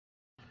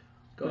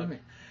Go ahead.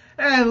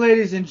 And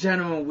ladies and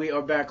gentlemen, we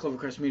are back.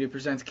 Clovercrest Media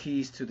presents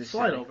Keys to the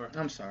Slide City. over.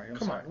 I'm sorry.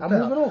 Come sorry. on. I'm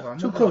moving over.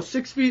 Too close.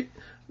 6 feet.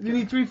 You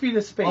need 3 feet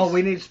of space. Oh,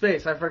 we need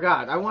space. I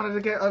forgot. I wanted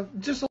to get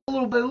just a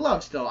little bit of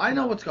love still. I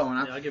know what's going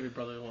on. Yeah, I'll give you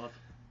brotherly love.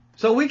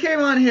 So we came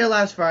on here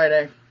last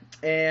Friday,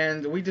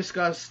 and we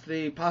discussed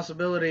the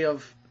possibility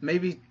of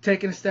maybe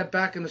taking a step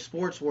back in the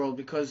sports world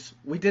because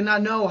we did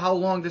not know how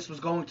long this was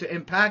going to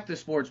impact the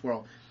sports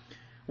world.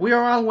 We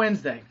are on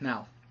Wednesday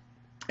now.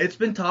 It's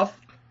been tough.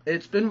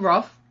 It's been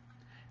rough.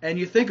 And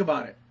you think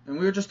about it, and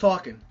we were just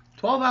talking,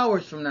 12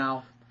 hours from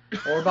now,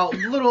 or about a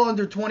little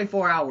under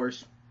 24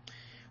 hours,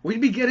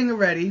 we'd be getting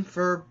ready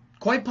for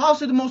quite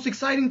possibly the most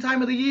exciting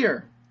time of the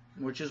year,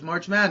 which is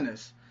March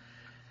Madness.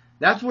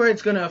 That's where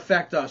it's going to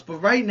affect us.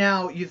 But right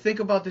now, you think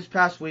about this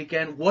past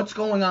weekend, what's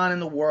going on in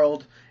the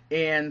world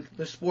and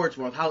the sports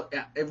world, how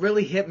it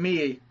really hit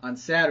me on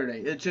Saturday.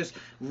 It's just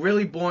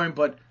really boring,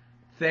 but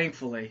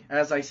thankfully,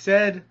 as I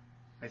said,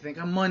 I think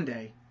on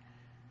Monday,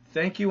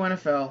 thank you,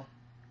 NFL.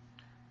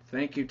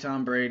 Thank you,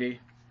 Tom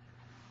Brady.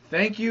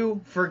 Thank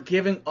you for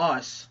giving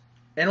us,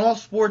 and all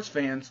sports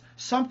fans,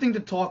 something to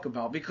talk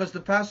about. Because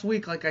the past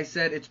week, like I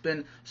said, it's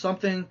been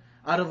something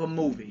out of a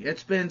movie.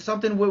 It's been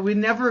something we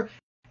never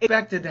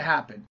expected to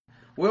happen.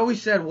 We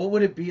always said, what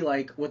would it be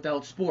like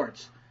without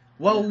sports?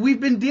 Well,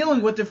 we've been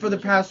dealing with it for the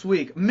past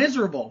week.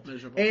 Miserable.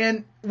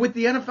 And with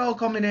the NFL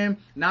coming in,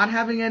 not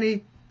having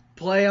any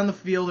play on the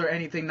field or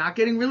anything, not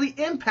getting really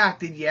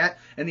impacted yet,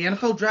 and the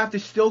NFL draft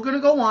is still going to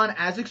go on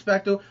as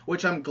expected,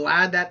 which I'm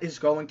glad that is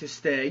going to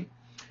stay.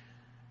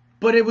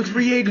 But it was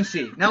free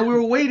agency. Now we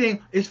were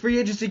waiting. Is free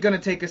agency going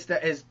to take a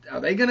step? Are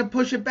they going to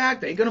push it back?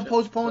 Are they going to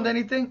postpone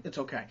anything? It's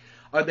okay.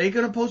 Are they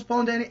going to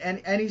postpone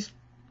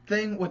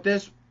anything with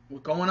this?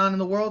 What's going on in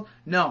the world?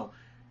 No.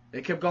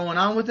 They kept going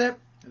on with it.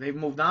 They've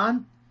moved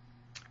on,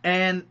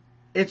 and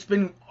it's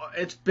been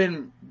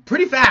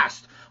pretty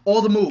fast.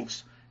 All the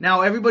moves.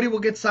 Now everybody will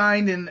get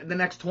signed in the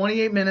next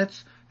 28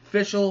 minutes.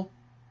 Official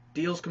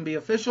deals can be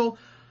official.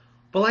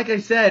 But like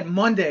I said,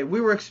 Monday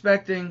we were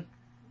expecting.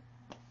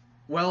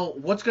 Well,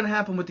 what's going to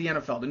happen with the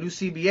NFL? The new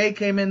CBA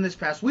came in this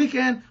past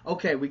weekend.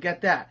 Okay, we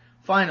get that.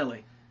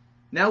 Finally.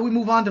 Now we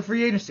move on to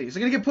free agency. Is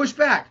it going to get pushed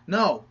back?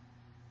 No.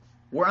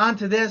 We're on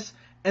to this.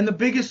 And the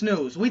biggest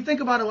news. We think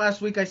about it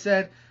last week. I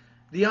said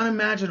the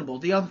unimaginable,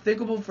 the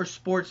unthinkable for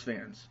sports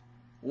fans.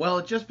 Well,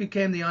 it just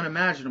became the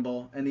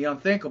unimaginable and the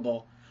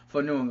unthinkable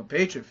for New England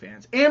Patriot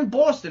fans and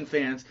Boston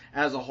fans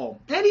as a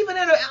whole. And even,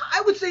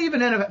 I would say even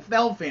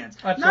NFL fans.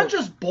 Absolutely. Not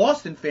just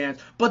Boston fans,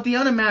 but the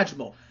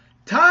unimaginable.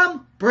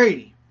 Tom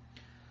Brady,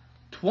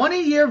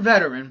 20-year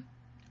veteran,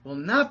 will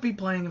not be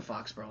playing in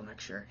Foxborough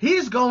next year.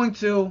 He's going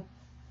to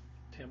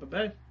Tampa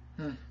Bay.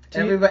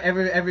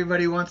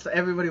 Everybody wants to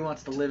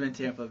live in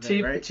Tampa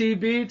Bay, right?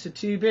 TB to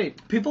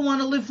TB. People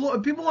want to live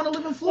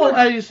in Florida. Well,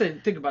 as you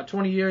said, think about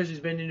 20 years he's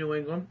been in New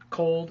England.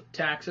 Cold,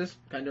 taxes.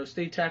 Got no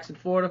state tax in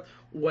Florida.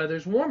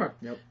 Weather's warmer.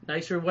 Yep.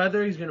 Nicer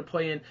weather. He's going to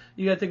play in.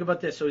 You got to think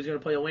about this. So he's going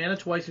to play Atlanta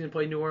twice. He's going to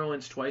play New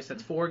Orleans twice.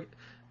 That's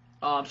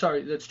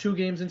that's 2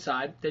 games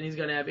inside. Then he's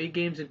going to have 8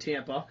 games in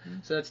Tampa.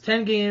 So that's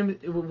 10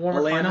 games with warmer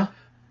Atlanta. climate.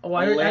 Oh,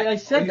 I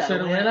said that.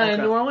 Said Atlanta okay.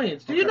 and New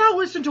Orleans. Do you Okay. not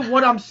listen to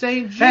what I'm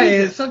saying? Jesus.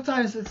 Hey,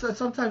 sometimes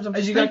I'm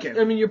just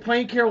thinking. You're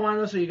playing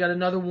Carolina, so you got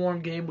another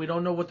warm game. We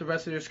don't know what the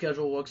rest of their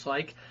schedule looks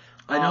like.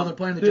 I know they're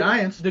playing the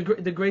Giants. The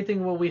great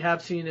thing what we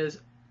have seen is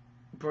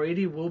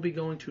Brady will be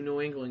going to New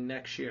England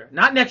next year.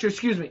 Not next year,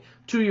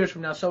 2 years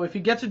from now. So if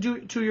he gets a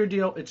 2-year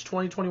deal, it's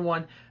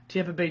 2021.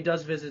 Tampa Bay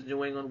does visit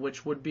New England,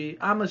 which would be,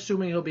 I'm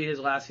assuming he'll be his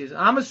last season.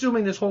 I'm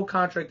assuming this whole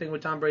contract thing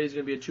with Tom Brady is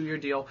going to be a 2-year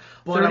deal.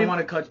 But I want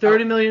to cut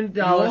 $30 million.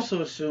 You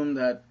also assume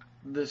that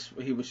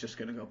he was just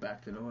going to go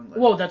back to New England.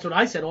 Well, that's what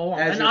I said all along.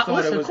 As And you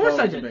thought it was of course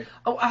I going to did. be.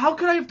 Oh, how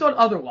could I have thought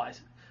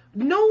otherwise?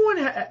 No one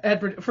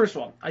had. First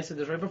of all, I said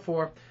this right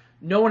before.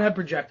 No one had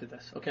projected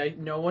this. Okay,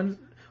 no one.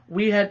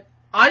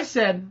 I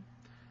said.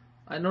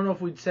 I don't know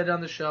if we'd said it on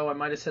the show. I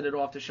might have said it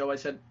off the show. I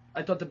said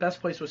I thought the best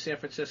place was San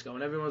Francisco,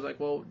 and everyone was like,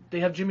 "Well,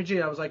 they have Jimmy G."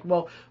 And I was like,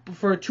 "Well,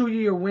 for a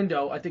 2-year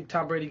window, I think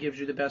Tom Brady gives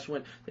you the best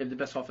win. They have the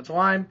best offensive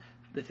line.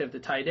 They have the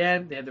tight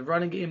end. They have the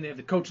running game. They have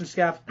the coaching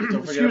staff.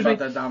 Don't forget about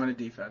that dominant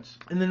defense.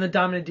 And then the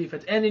dominant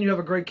defense. And then you have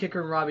a great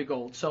kicker in Robbie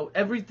Gould. So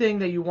everything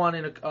that you want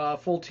in a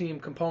full team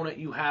component,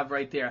 you have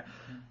right there.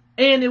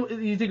 And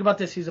you think about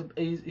this. He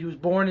was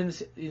born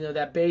in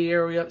that Bay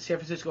Area, San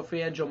Francisco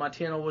fan. Joe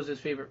Montana was his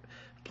favorite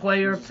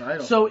player.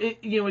 So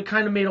it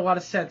kind of made a lot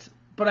of sense.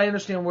 But I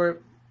understand where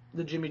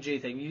the Jimmy G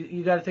thing.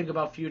 You got to think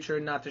about future,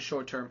 not the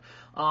short term.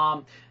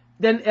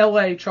 Then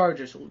L.A.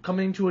 Chargers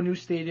coming to a new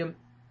stadium.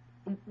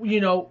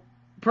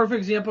 Perfect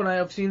example, and I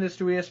have seen this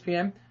through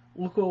ESPN.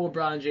 Look what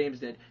LeBron James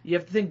did. You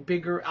have to think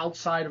bigger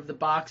outside of the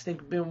box.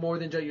 Think more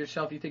than just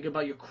yourself. You think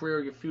about your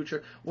career, your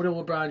future. What did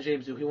LeBron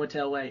James do? He went to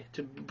L.A.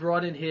 to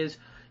broaden his.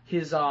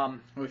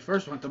 We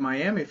first went to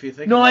Miami. If you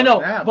think. No, about I know,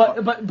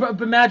 that,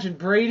 but imagine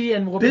Brady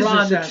and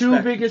LeBron, the two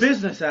biggest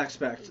business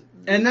aspects,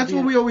 and that's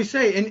what we always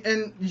say.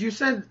 And you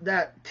said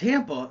that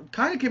Tampa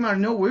kind of came out of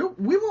nowhere.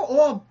 We were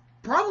all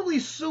probably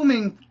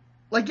assuming,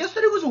 like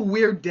yesterday was a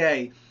weird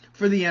day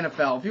for the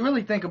NFL. If you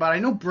really think about it, I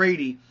know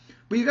Brady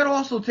But you got to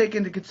also take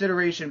into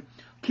consideration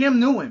Cam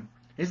Newton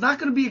is not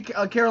going to be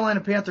a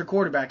Carolina Panther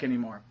quarterback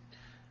anymore.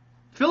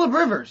 Phillip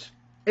Rivers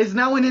is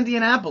now in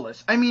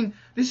Indianapolis. I mean,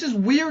 this is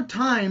weird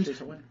times.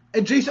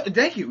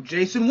 Thank you.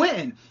 Jason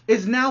Witten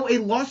is now a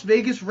Las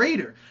Vegas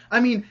Raider. I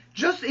mean,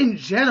 just in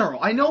general,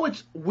 I know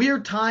it's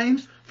weird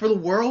times for the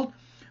world,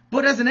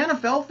 but as an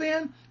NFL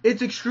fan,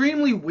 it's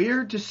extremely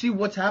weird to see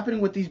what's happening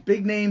with these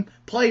big name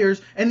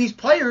players and these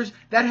players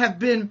that have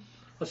been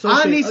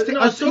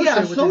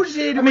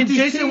associated with these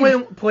Jason teams.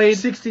 Witten played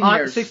 16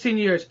 years. 16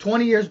 years.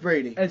 20 years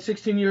Brady. And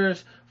 16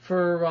 years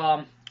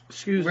for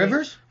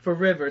Rivers? For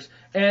Rivers.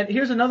 And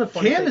here's another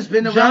funny Cam thing. has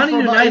been around Johnny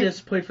for about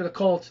Unitas played for the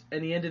Colts,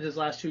 and he ended his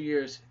last 2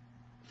 years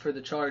for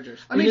the Chargers.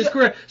 I mean, his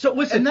career. So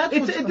listen,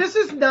 and this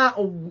is not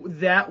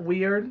that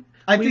weird.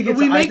 I think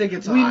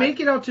it's odd. We make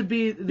it out to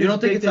be. You don't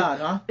think it's odd,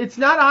 huh? It's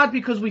not odd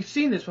because we've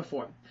seen this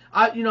before.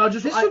 I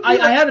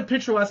had a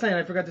picture last night and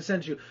I forgot to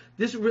send you.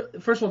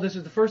 First of all, this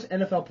is the first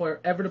NFL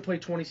player ever to play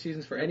 20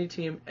 seasons for any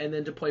team and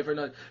then to play for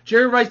another.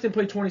 Jerry Rice didn't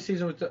play 20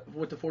 seasons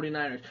with the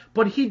 49ers,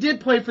 but he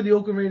did play for the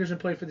Oakland Raiders and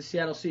play for the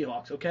Seattle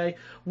Seahawks, okay?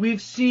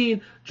 We've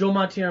seen Joe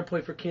Montana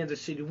play for Kansas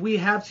City. We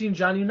have seen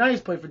Johnny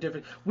Unitas play for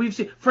different. We've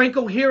seen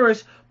Franco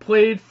Harris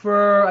played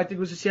for, I think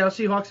it was the Seattle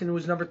Seahawks, and it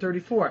was number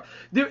 34.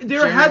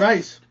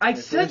 Rice. I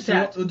said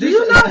that. Do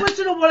you not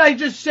listen to what I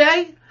just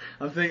say?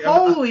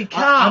 Holy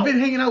cow! I've been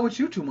hanging out with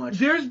you too much.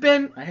 There's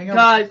been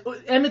guys.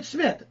 Emmitt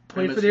Smith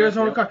played for the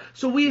Arizona Cardinals.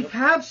 So we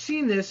have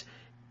seen this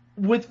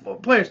with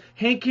players.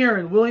 Hank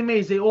Aaron, Willie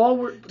Mays. They all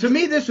were. To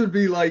me, this would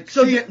be like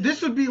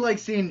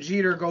seeing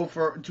Jeter go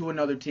to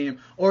another team,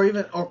 or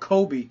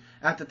Kobe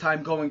at the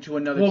time going to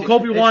another team. Well,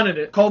 Kobe wanted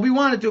it. Kobe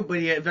wanted to, but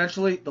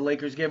eventually the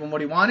Lakers gave him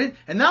what he wanted,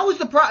 and that was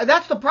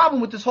that's the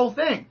problem with this whole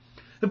thing.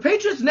 The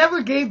Patriots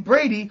never gave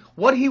Brady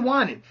what he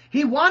wanted.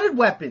 He wanted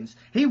weapons.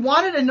 He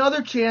wanted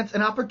another chance,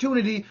 an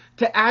opportunity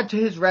to add to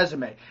his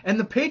resume. And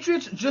the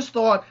Patriots just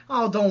thought,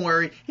 oh, don't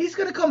worry. He's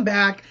going to come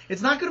back.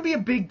 It's not going to be a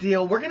big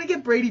deal. We're going to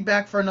get Brady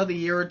back for another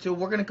year or two.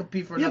 We're going to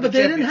compete for another championship.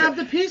 Yeah, but they didn't have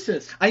the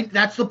pieces.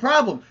 That's the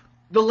problem.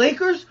 The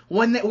Lakers,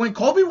 when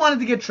Kobe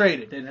wanted to get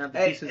traded, they didn't have the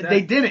pieces. They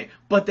didn't,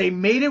 but they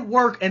made it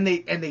work, and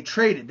they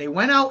traded. They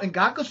went out and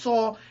got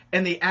Gasol,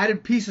 and they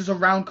added pieces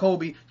around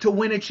Kobe to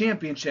win a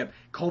championship.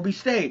 Kobe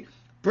stayed.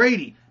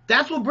 Brady.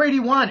 That's what Brady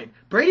wanted.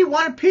 Brady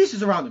wanted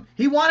pieces around him.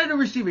 He wanted a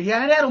receiver. He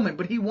had Edelman,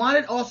 but he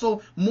wanted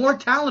also more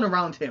talent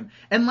around him.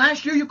 And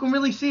last year, you can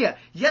really see it.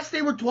 Yes,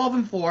 they were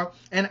 12-4,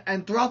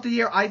 and throughout the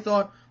year, I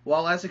thought,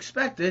 well, as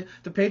expected,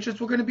 the Patriots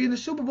were going to be in the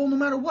Super Bowl no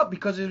matter what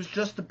because it was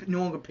just the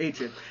New England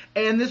Patriots.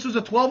 And this was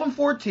a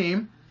 12-4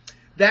 team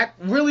that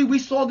really we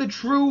saw the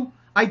true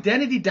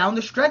identity down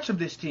the stretch of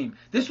this team.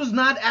 This was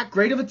not that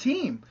great of a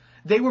team.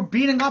 They were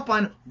beating up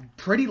on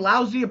pretty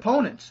lousy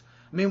opponents.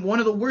 I mean, one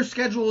of the worst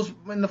schedules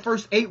in the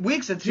first 8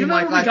 weeks. It seemed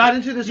like we got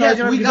into this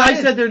argument because I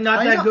said they're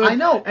not that good. I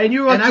know, and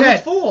you were and I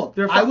was fooled.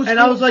 I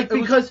was like,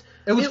 because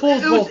it was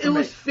fool's gold for me. It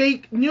was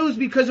fake news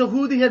because of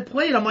who they had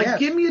played. I'm like,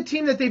 give me a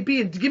team that they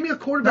beat. Give me a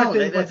quarterback.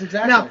 That's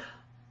exactly.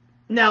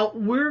 Now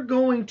we're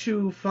going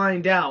to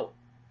find out.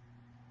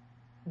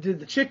 Did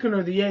the chicken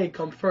or the egg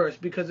come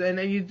first?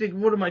 And you think,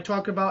 what am I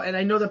talking about? And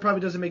I know that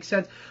probably doesn't make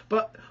sense,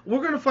 but we're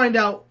going to find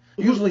out.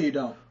 Usually you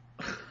don't.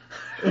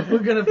 We're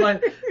gonna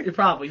find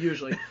probably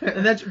usually,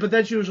 and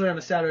that's usually on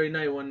a Saturday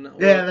night when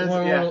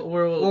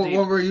we're a little deep.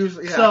 We're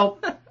usually, yeah. So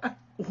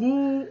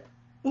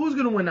who's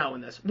gonna win out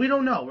in this? We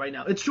don't know right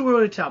now. It's too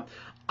early to tell.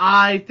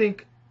 I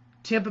think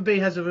Tampa Bay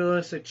has a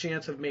realistic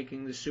chance of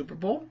making the Super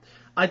Bowl.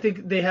 I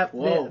think they have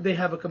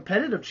a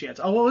competitive chance.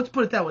 Oh, well, let's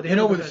put it that way. You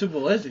know where the Super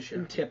Bowl is this year?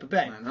 In Tampa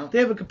Bay. I know. They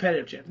have a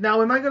competitive chance.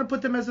 Now, am I going to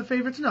put them as the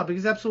favorites? No,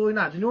 because absolutely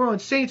not. The New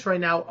Orleans Saints right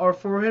now are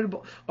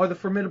the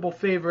formidable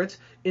favorites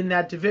in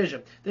that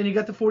division. Then you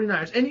got the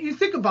 49ers. And you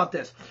think about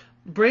this.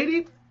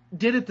 Brady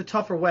did it the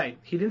tougher way.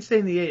 He didn't stay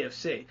in the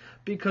AFC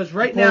because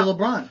right now the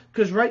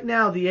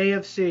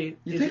AFC.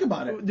 Think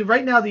about it.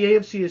 Right now the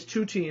AFC is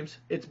two teams.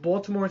 It's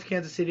Baltimore, it's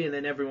Kansas City, and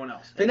then everyone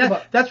else.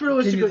 That's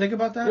realistic. Can you think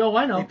about that? No,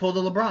 I know. He pulled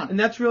a LeBron, and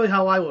that's really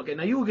how I look at it.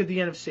 Now you look at the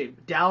NFC.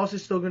 Dallas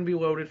is still going to be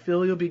loaded.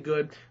 Philly will be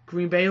good.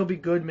 Green Bay will be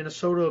good.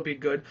 Minnesota will be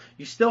good.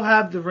 You still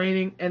have the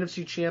reigning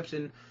NFC champs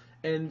and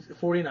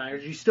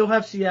 49ers. You still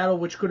have Seattle,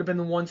 which could have been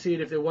the 1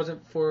 seed if there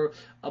wasn't for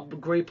a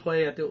great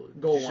play at the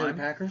goal line. You said the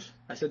Packers?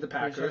 I said the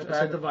Packers. I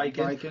said the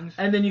Vikings.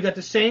 And then you got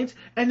the Saints.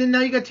 And then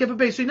now you got Tampa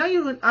Bay. So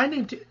now I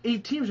named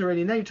 8 teams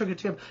already. Now you took it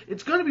to Tampa.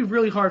 It's going to be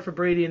really hard for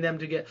Brady and them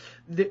to get.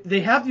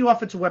 They have the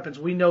offensive weapons.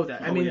 We know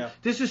that.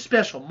 This is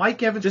special.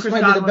 Mike Evans, Chris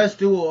Godwin. This might be the best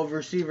duo of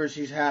receivers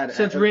he's had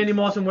since Randy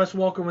Moss and Wes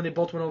Welker when they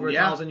both went over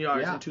 1,000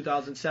 yards in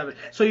 2007.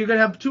 So you're going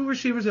to have 2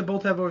 receivers that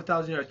both have over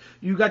 1,000 yards.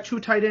 You got 2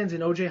 tight ends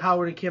in O.J.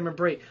 Howard and Cameron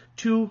Brate.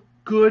 2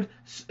 good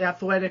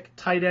athletic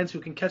tight ends who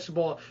can catch the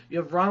ball. You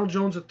have Ronald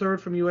Jones III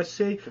from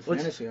USC.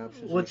 Fantasy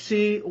options. Let's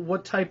see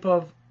what type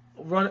of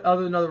other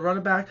than another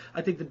running back.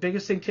 I think the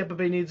biggest thing Tampa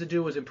Bay needs to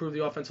do is improve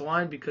the offensive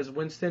line because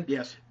Winston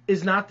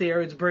is not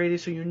there. It's Brady,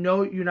 so you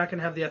know you're not going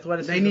to have the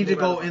athleticism. They need to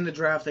go in the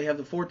draft. They have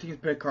the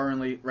 14th pick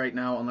currently right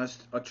now, unless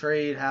a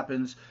trade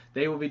happens.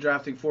 They will be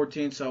drafting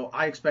 14, so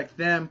I expect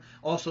them.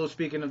 Also,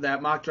 speaking of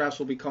that, mock drafts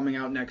will be coming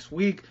out next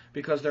week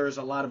because there is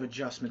a lot of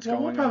adjustments going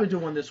on. We'll probably do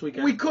one this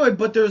weekend. We could,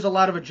 but there's a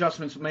lot of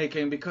adjustments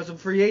making because of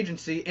free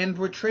agency and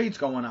with trades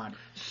going on.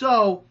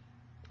 So,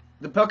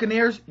 the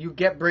Buccaneers, you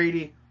get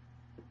Brady.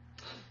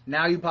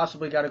 Now you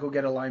possibly got to go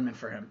get a lineman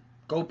for him.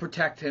 Go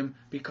protect him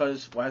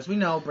because, well, as we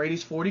know,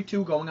 Brady's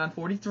 42, going on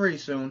 43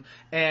 soon,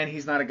 and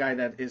he's not a guy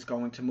that is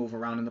going to move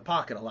around in the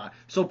pocket a lot.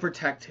 So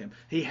protect him.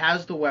 He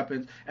has the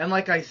weapons, and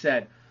like I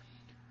said,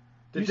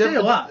 you say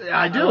a lot.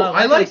 I do.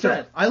 I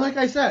like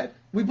I said.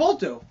 We both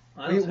do.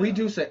 We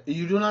do say.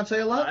 You do not say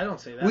a lot? I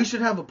don't say that. We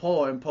should have a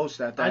poll and post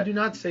that. I do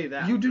not say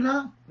that. You do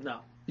not? No.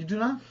 You do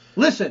not?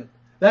 Listen,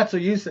 that's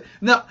what you say.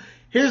 No,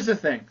 here's the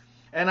thing,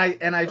 and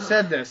I've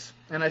said this,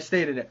 and I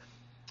stated it.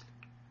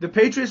 The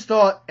Patriots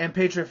thought, and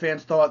Patriot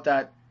fans thought,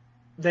 that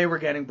they were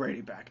getting Brady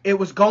back. It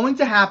was going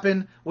to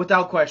happen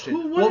without question.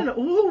 Who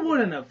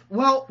wouldn't have?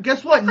 Well,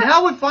 guess what?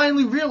 Now we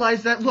finally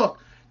realized that, look,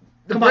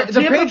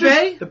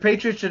 the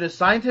Patriots should have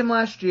signed him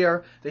last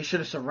year. They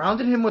should have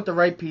surrounded him with the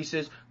right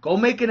pieces. Go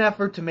make an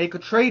effort to make a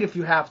trade if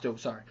you have to.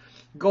 Sorry.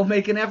 Go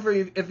make an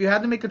effort. If you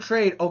had to make a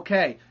trade,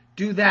 okay,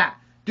 do that.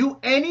 Do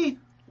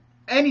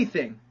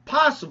anything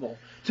possible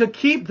to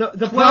keep the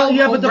 12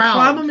 yeah, but the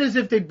problem is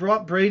if they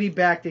brought Brady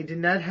back, they did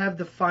not have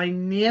the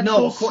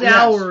financial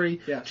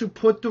salary to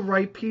put the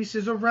right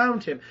pieces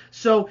around him.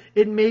 So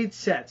it made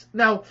sense.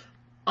 Now,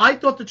 I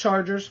thought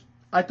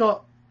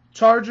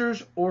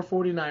Chargers or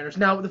 49ers.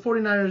 Now, the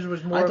 49ers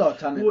was more... I thought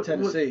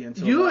Tennessee.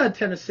 You had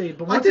Tennessee.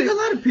 But I think a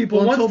lot of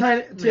people... Once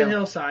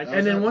Tannehill signed,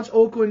 and then once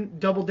Oakland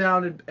doubled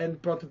down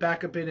and brought the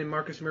backup in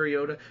Marcus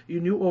Mariota, you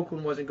knew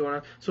Oakland wasn't going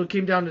on. So it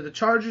came down to the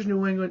Chargers,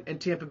 New England, and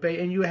Tampa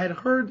Bay. And you had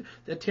heard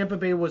that Tampa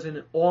Bay was in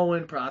an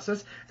all-in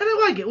process. And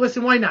I like it.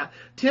 Listen, why not?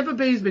 Tampa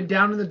Bay's been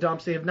down in the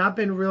dumps. They have not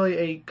been really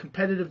a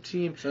competitive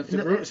team.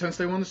 Since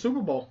they won the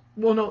Super Bowl.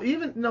 Well,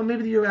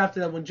 maybe the year after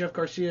that when Jeff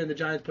Garcia and the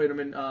Giants played them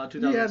in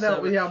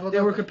 2007. They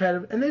were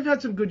competitive, and they've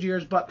had some good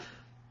years. But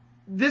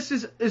this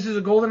is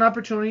a golden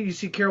opportunity. You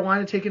see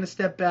Carolina taking a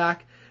step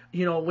back.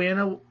 You know,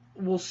 Atlanta.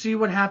 We'll see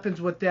what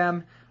happens with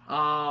them.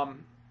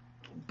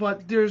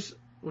 But there's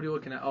what are you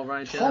looking at? Oh,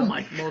 Ryan Tannehill. Oh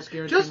my! Most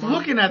guaranteed. Just money.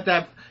 Looking at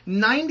that,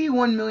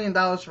 $91 million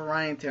for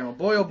Ryan Tannehill.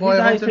 Boy, oh boy! He's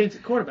the highest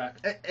paid quarterback.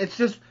 It's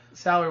just.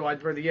 Salary-wise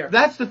for the year.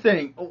 That's the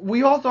thing.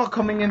 We all thought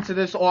coming into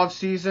this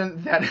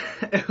offseason that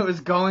it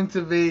was going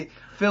to be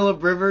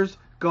Phillip Rivers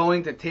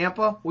going to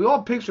Tampa. We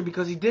all pictured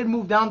because he did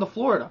move down to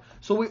Florida.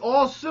 So we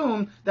all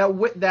assumed that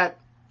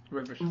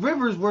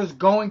Rivers was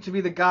going to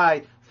be the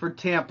guy for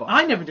Tampa.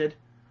 I never did.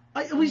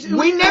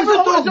 We never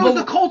thought it was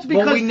the Colts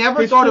because we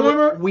never thought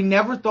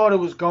it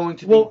was going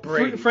to be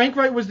Brady. Frank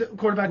Wright was the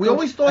quarterback. We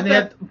always thought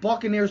that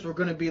Buccaneers were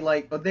going to be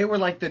like they were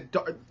like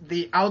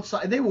the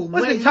outside. They were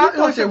way.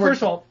 First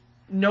of all,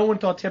 no one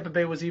thought Tampa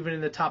Bay was even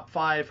in the top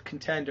 5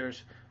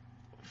 contenders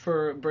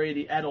for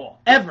Brady at all,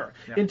 ever,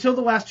 until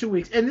the last 2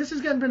 weeks. And this has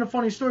been a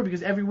funny story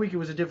because every week it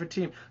was a different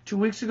team. 2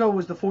 weeks ago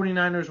was the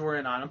 49ers were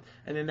in on him,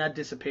 and then that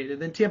dissipated.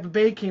 Then Tampa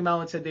Bay came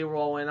out and said they were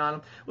all in on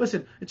him.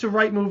 Listen, it's a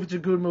right move. It's a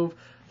good move.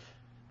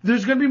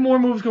 There's going to be more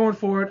moves going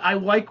forward. I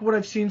like what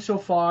I've seen so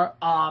far.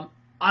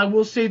 I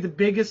will say the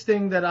biggest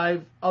thing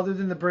other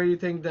than the Brady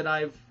thing that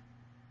I've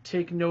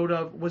take note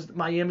of was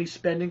Miami's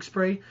spending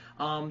spree.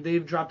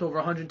 They've dropped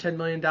over $110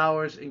 million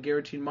in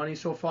guaranteed money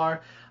so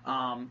far.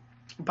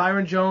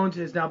 Byron Jones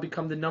has now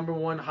become the number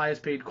 1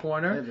 highest paid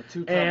corner.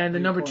 And the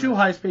number 2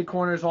 highest paid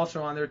corner is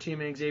also on their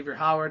team, and Xavier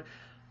Howard.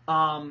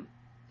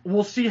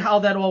 We'll see how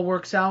that all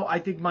works out. I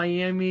think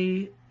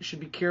Miami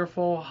should be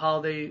careful how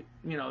they're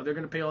going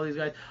to pay all these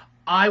guys.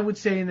 I would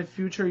say in the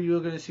future you're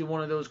going to see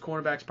one of those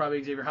cornerbacks,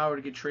 probably Xavier Howard,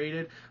 to get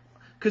traded.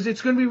 Because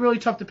it's going to be really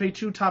tough to pay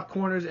 2 top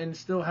corners and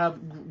still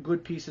have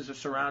good pieces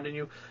surrounding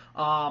you.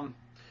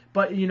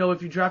 But,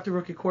 if you draft a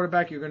rookie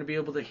quarterback, you're going to be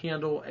able to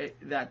handle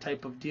that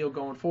type of deal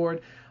going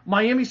forward.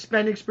 Miami's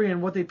spending spree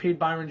and what they paid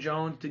Byron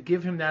Jones to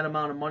give him that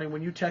amount of money.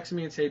 When you texted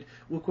me and said,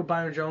 look what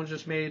Byron Jones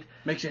just made.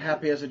 Makes you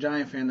happy as a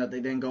Giant fan that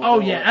they didn't go. Oh,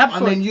 yeah,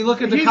 absolutely. I mean, you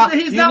look at the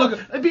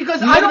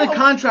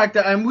contract,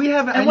 and we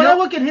have. And when I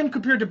look at him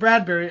compared to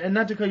Bradbury, and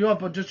not to cut you off,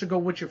 but just to go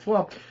with your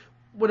flow,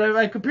 when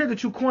I compare the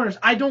 2 corners,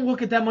 I don't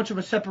look at that much of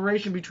a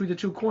separation between the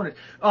 2 corners.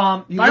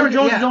 Byron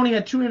Jones has only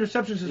had 2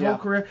 interceptions his whole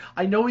career.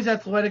 I know he's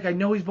athletic. I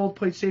know he's both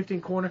played safety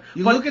and corner.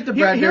 Look at the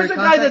Bradbury here's a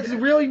guy that's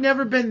really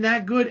never been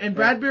that good, and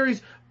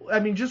Bradbury's. I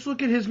mean, just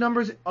look at his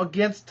numbers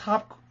against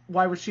top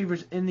wide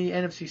receivers in the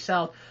NFC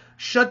South.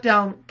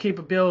 Shutdown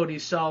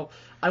capabilities. So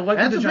I like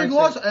that's a big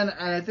loss, and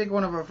I think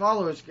one of our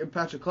followers,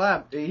 Patrick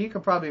Clapp, he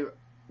could probably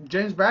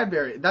James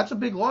Bradbury. That's a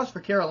big loss for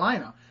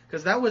Carolina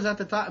because that was at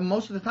the time,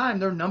 most of the time,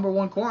 their number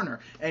one corner,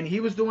 and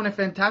he was doing a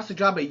fantastic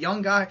job. A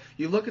young guy.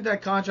 You look at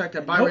that contract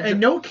that Byron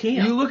no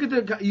camp. You look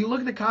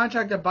at the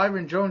contract that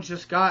Byron Jones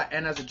just got,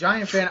 and as a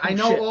Giant fan, I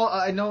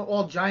know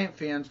all Giant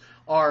fans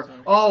are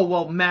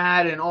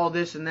mad and all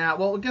this and that.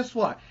 Well, guess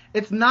what?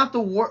 It's not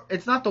the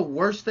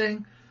worst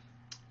thing.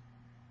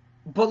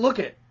 But look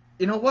at,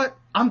 you know what?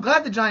 I'm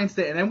glad the Giants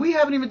did, and we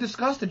haven't even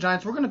discussed the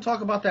Giants. We're going to talk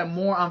about that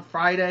more on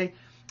Friday.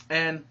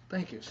 And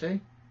thank you.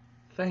 See,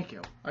 thank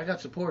you. I got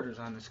supporters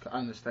on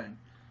this thing.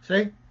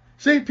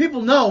 See,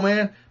 people know,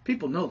 man.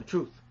 People know the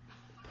truth.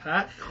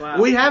 Pat Clapp.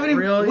 We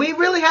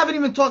really haven't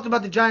even talked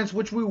about the Giants,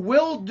 which we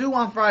will do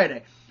on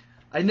Friday.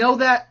 I know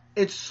that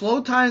it's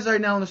slow times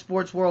right now in the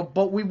sports world,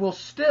 but we will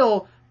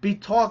still be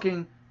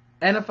talking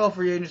NFL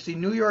free agency,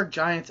 New York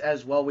Giants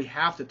as well. We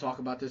have to talk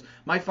about this.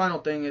 My final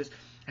thing is,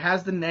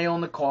 has the nail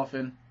in the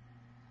coffin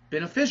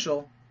been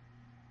official?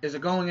 Is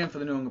it going in for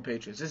the New England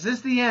Patriots? Is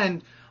this the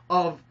end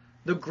of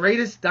the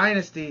greatest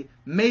dynasty,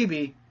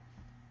 maybe,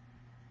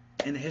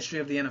 in the history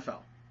of the NFL?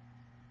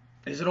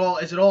 Is it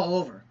all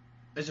over?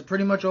 Is it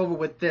pretty much over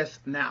with this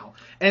now?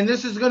 And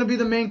this is going to be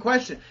the main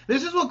question.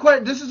 This is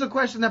a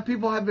question that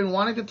people have been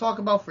wanting to talk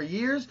about for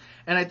years,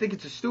 and I think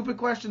it's a stupid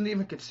question to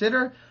even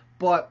consider.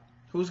 But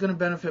who's going to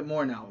benefit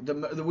more now?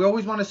 We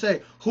always want to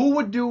say, who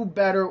would do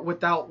better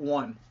without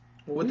one?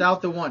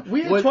 Without the one.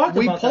 We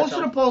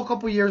posted a poll a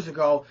couple years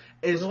ago.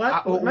 Is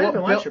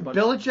Belichick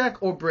Belichick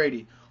or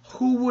Brady?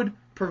 Who would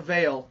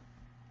prevail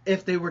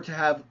if they were to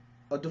have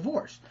a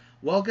divorce?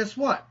 Well, guess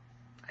what?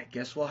 I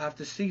guess we'll have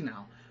to see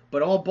now.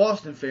 But all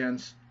Boston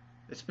fans,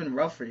 it's been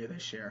rough for you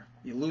this year.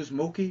 You lose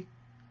Mookie,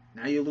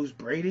 now you lose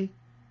Brady.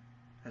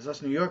 As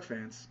us New York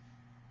fans,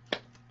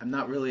 I'm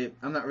not really.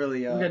 We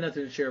got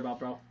nothing to cheer about,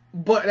 bro.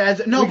 But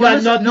because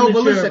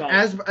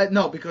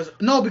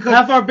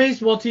half our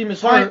baseball team is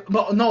hurt.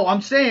 But no,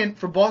 I'm saying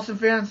for Boston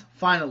fans,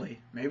 finally,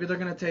 maybe they're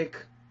gonna take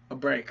a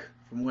break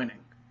from winning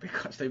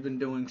because they've been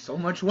doing so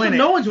much winning.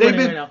 No one's winning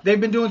right now.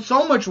 They've been doing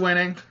so much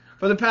winning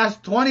for the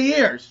past 20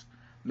 years.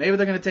 Maybe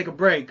they're gonna take a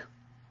break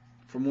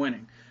from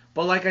winning.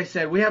 But like I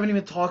said, we haven't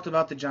even talked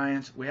about the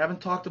Giants. We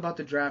haven't talked about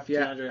the draft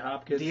yet.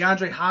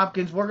 DeAndre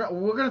Hopkins. We're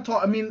gonna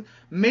talk. I mean,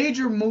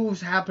 major moves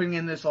happening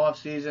in this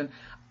offseason.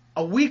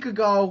 A week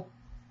ago,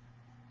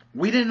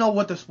 we didn't know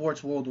what the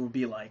sports world would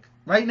be like.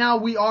 Right now,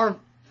 we are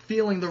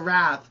feeling the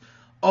wrath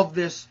of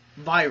this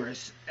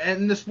virus,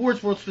 and the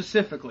sports world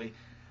specifically.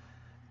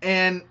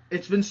 And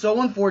it's been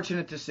so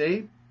unfortunate to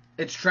see.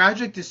 It's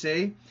tragic to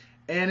see,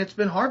 and it's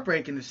been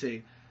heartbreaking to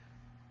see.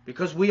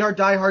 Because we are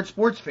diehard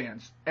sports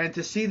fans. And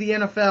to see the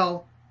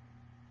NFL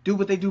do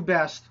what they do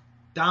best,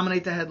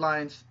 dominate the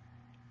headlines,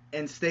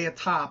 and stay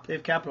atop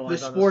They've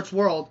capitalized the sports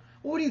world,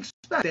 what do you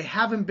expect? They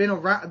haven't been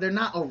around. They're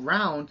not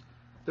around.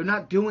 They're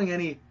not doing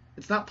any.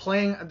 It's not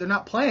playing. They're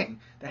not playing.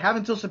 They have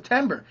until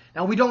September.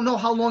 Now, we don't know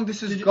how long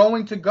this is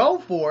going to go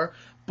for,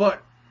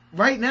 but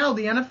right now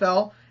the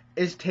NFL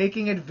is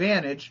taking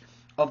advantage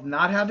of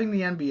not having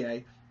the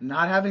NBA,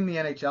 not having the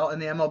NHL,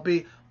 and the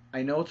MLB.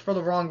 I know it's for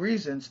the wrong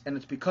reasons, and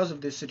it's because of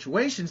the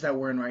situations that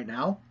we're in right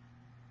now,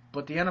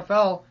 but the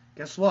NFL,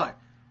 guess what?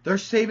 They're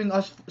saving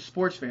us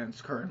sports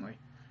fans currently.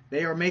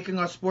 They are making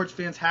us sports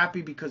fans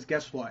happy because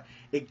guess what?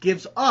 It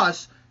gives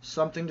us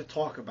something to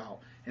talk about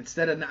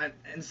instead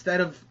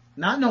of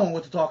not knowing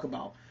what to talk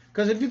about.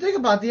 Because if you think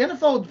about it, if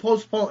the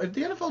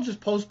NFL just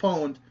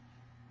postponed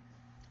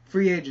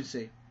free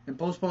agency and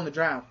postponed the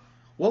draft,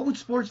 what would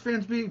sports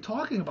fans be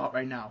talking about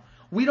right now?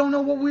 We don't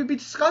know what we'd be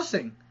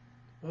discussing.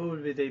 What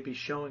would they be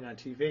showing on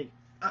TV?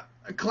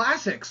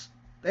 Classics.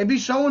 They'd be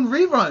showing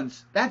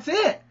reruns. That's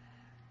it.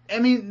 I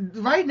mean,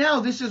 right now,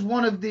 this is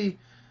one of the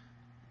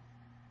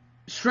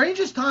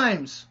strangest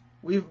times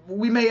we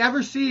may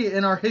ever see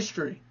in our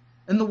history,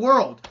 in the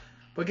world.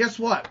 But guess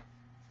what?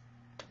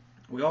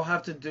 We all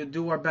have to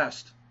do our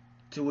best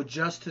to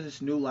adjust to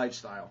this new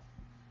lifestyle.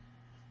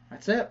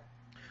 That's it.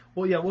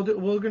 Well, yeah,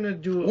 we're gonna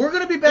do. We're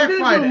gonna be back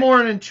Friday. We're gonna do more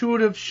an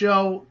intuitive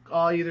show,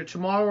 either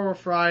tomorrow or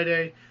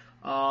Friday.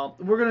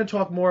 We're gonna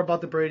talk more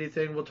about the Brady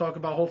thing. We'll talk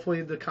about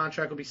hopefully the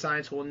contract will be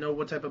signed, so we'll know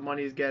what type of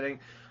money he's getting.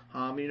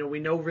 We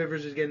know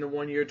Rivers is getting the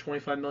 1 year,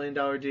 $25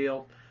 million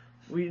deal.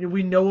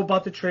 We know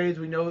about the trades.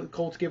 We know the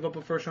Colts gave up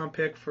a first-round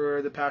pick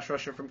for the pass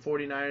rusher from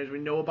 49ers. We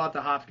know about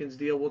the Hopkins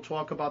deal. We'll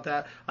talk about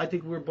that. I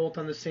think we were both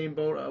on the same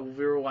boat.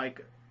 We were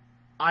like,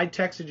 I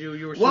texted you.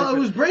 You were. Well, it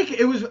was breaking.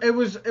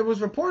 It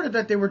was reported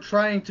that they were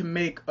trying to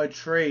make a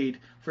trade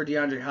for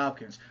DeAndre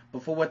Hopkins,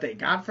 but for what they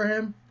got for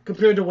him,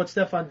 compared to what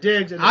Stephon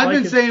Diggs and I've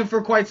been saying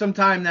for quite some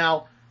time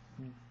now,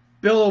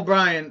 Bill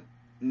O'Brien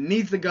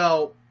needs to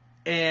go,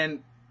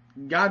 and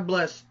God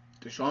bless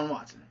Deshaun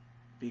Watson,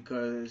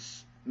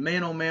 because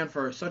man, oh man,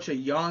 for such a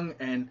young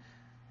and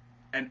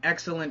an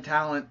excellent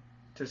talent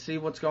to see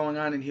what's going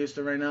on in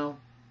Houston right now,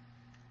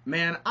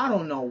 man, I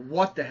don't know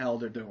what the hell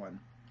they're doing.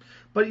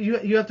 But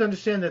you have to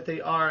understand that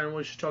they are, and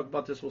we should talk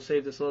about this, we'll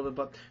save this a little bit,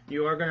 but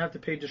you are going to have to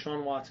pay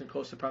Deshaun Watson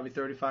close to probably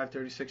 $35,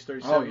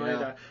 $36, $37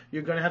 million.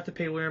 You're going to have to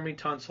pay Laramie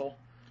Tunsil.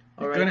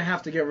 All You're right. going to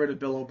have to get rid of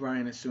Bill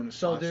O'Brien as soon as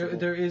So possible.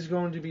 there is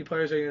going to be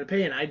players that are going to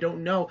pay, and I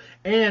don't know.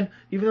 And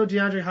even though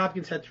DeAndre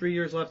Hopkins had 3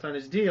 years left on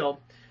his deal,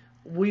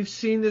 we've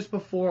seen this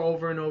before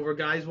over and over.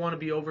 Guys want to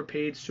be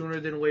overpaid sooner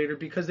than later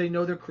because they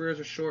know their careers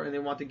are short and they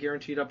want the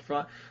guaranteed up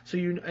front.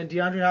 And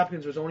DeAndre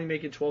Hopkins was only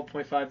making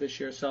 12.5 this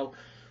year, so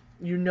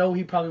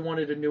he probably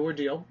wanted a newer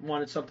deal,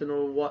 wanted something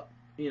to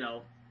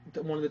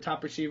one of the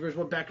top receivers.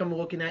 What Beckham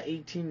looking at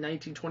 $18,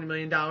 $19, $20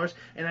 million,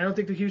 and I don't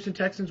think the Houston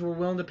Texans were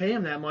willing to pay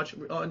him that much.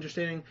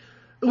 Understanding,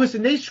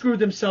 listen, they screwed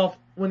themselves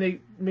when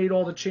they made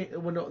all the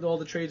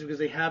trades because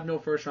they have no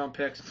first round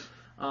picks.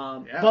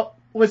 But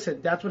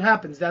listen, that's what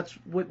happens. That's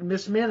what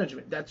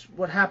mismanagement. That's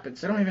what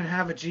happens. They don't even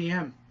have a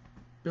GM.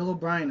 Bill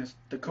O'Brien is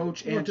the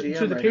coach and GM.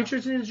 So the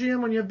Patriots need a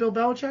GM when you have Bill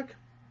Belichick?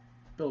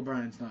 Bill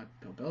O'Brien's not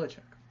Bill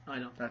Belichick. I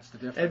know. That's the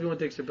difference. Everyone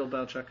thinks they're Bill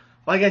Belichick.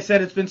 Like I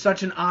said, it's been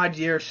such an odd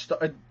year.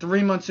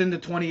 3 months into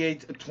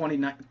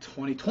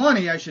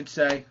 2020, I should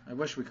say. I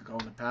wish we could go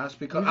in the past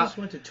because We just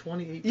went to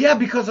 2018. Yeah,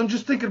 because I'm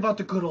just thinking about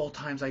the good old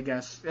times, I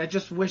guess. I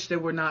just wish they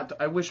were not.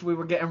 I wish we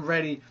were getting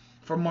ready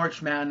for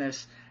March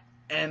Madness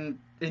and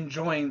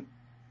enjoying,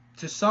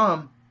 to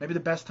some, maybe the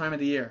best time of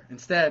the year.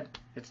 Instead,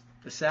 it's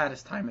the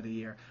saddest time of the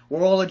year.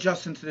 We're all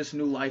adjusting to this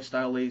new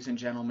lifestyle, ladies and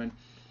gentlemen.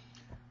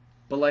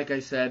 But like I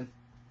said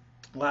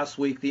last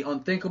week, the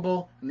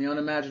unthinkable and the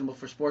unimaginable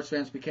for sports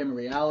fans became a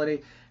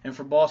reality. And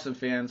for Boston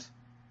fans,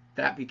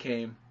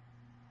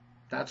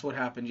 that's what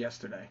happened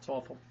yesterday. It's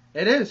awful.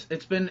 It is.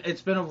 It's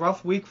been a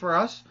rough week for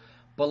us,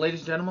 but ladies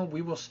and gentlemen,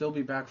 we will still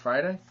be back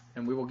Friday,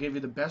 and we will give you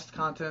the best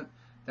content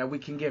that we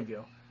can give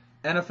you.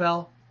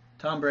 NFL,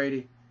 Tom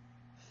Brady,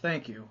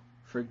 thank you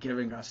for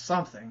giving us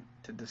something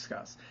to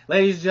discuss.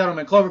 Ladies and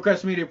gentlemen,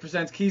 Clovercrest Media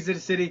presents Keys to the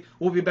City.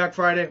 We'll be back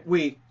Friday.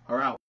 We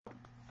are out.